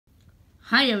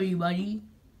Hi everybody,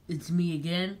 it's me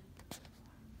again.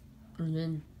 And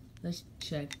then let's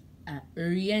check at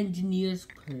Early Engineers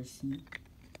Percy.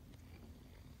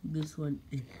 This one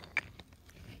is.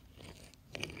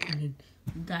 And then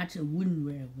that's a wooden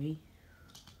railway.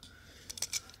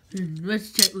 And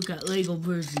let's look at Lego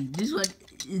Percy. This one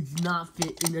is not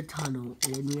fit in a tunnel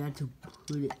and we had to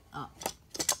put it up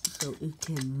so it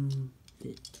can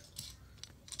fit.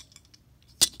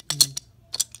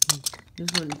 This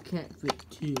one can't fit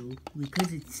too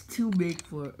because it's too big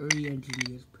for Early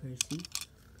Engineers Percy.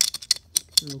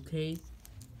 Okay,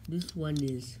 this one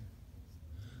is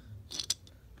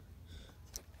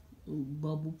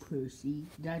Bubble Percy.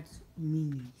 That's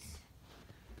minis.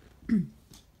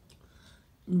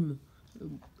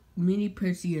 Mini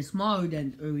Percy is smaller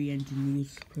than Early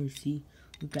Engineers Percy.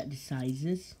 Look at the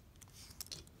sizes.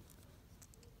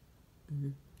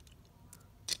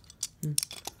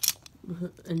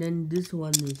 And then this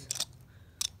one is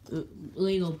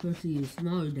Lego Percy is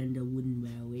smaller than the wooden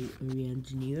railway Early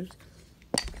Engineers.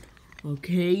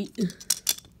 Okay,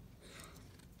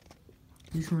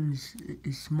 this one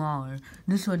is smaller.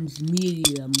 This one is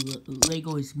medium.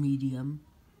 Lego is medium.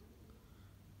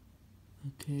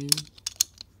 Okay.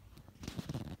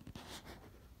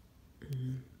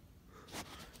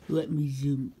 Let me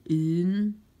zoom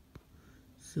in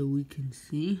so we can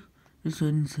see. This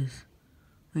one says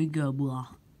Lego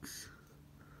blocks.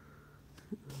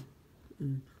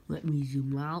 Let me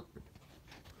zoom out.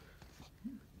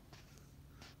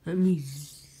 Let me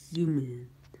zoom in.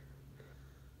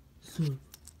 So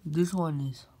this one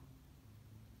is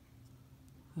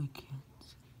I can't.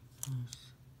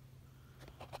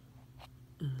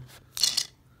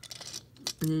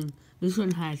 And then this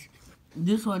one has.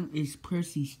 This one is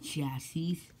Percy's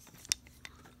chassis.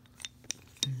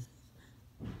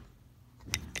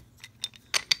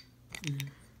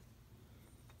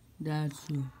 That's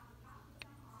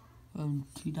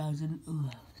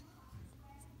 2011.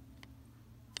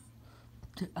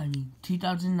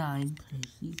 2009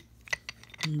 Percy.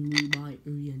 And we buy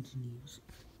Early Engineers.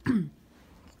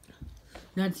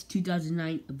 That's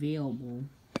 2009 available.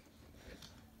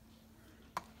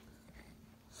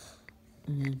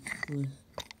 And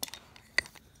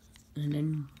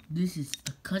then this is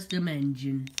a custom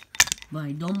engine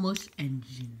by Domus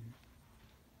Engine.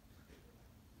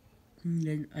 And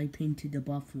then I painted the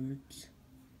buffers.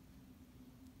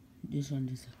 This one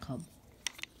is a couple.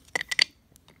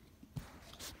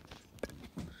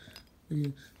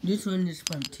 And this one is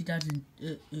from 2000,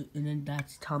 and then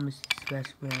that's Thomas's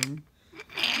best friend.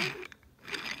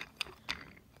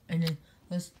 And then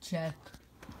let's check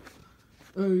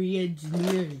Early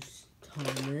Engineers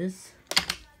Thomas.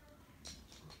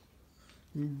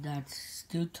 And that's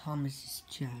still Thomas's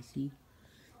chassis.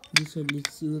 This one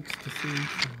looks the same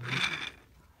size.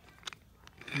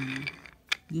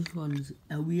 This one is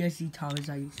a WSC Thomas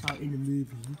I saw in the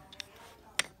movie.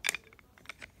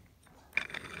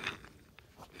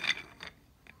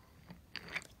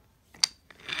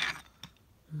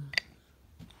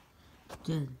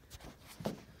 Then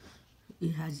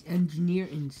it has engineer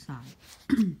inside.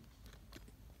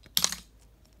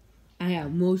 I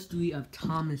have mostly of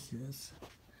Thomas's,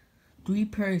 3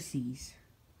 Percy's,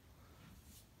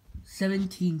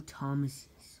 17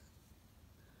 Thomas's,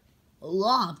 a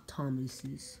lot of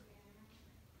Thomas's.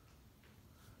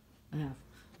 I have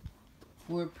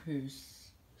 4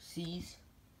 Percy's,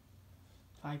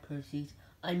 5 Percy's.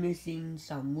 I'm missing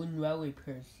some wooden railway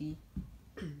Percy.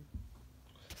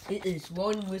 It is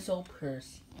Rolling Whistle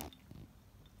Percy.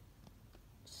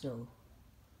 So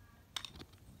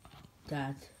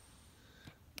that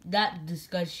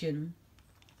discussion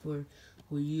for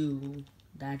you,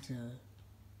 that's a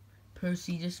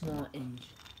Percy the small engine.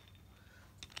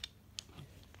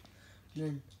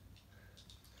 Then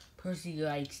Percy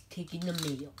likes taking the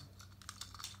mail,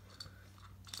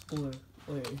 or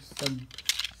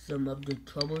some of the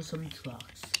troublesome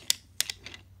trucks.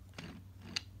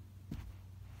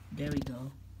 There we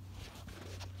go.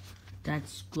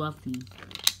 That's Scruffy.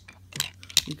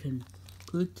 You can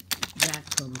put that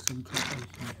troublesome truck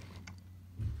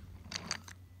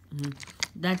in here.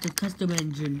 That's a custom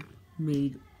engine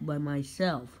made by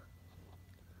myself.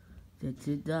 That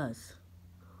it does.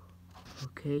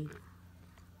 Okay.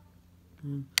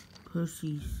 And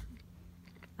Percy's,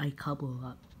 I couple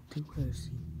up to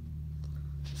Percy.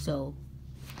 So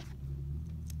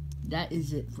that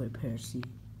is it for Percy.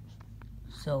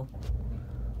 So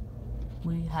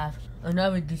we have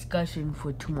another discussion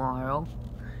for tomorrow.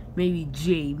 Maybe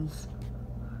James,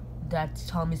 that's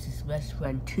Thomas's best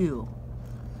friend too.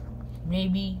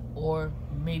 Maybe or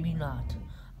maybe not.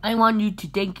 I want you to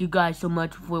thank you guys so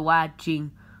much for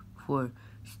watching, for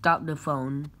Stop the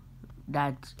Phone.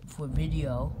 That's for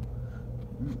video.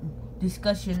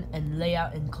 Discussion and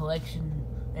layout and collection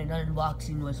and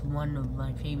unboxing was one of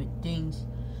my favorite things.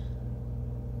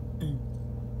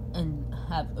 And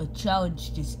have a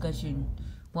challenge discussion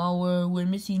while we're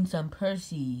missing some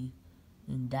Percy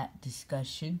in that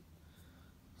discussion.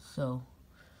 So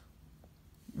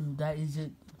that is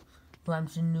it. I'm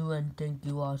Sanu, and thank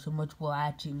you all so much for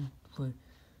watching.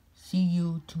 See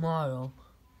you tomorrow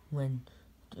when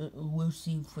we'll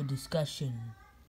see for discussion.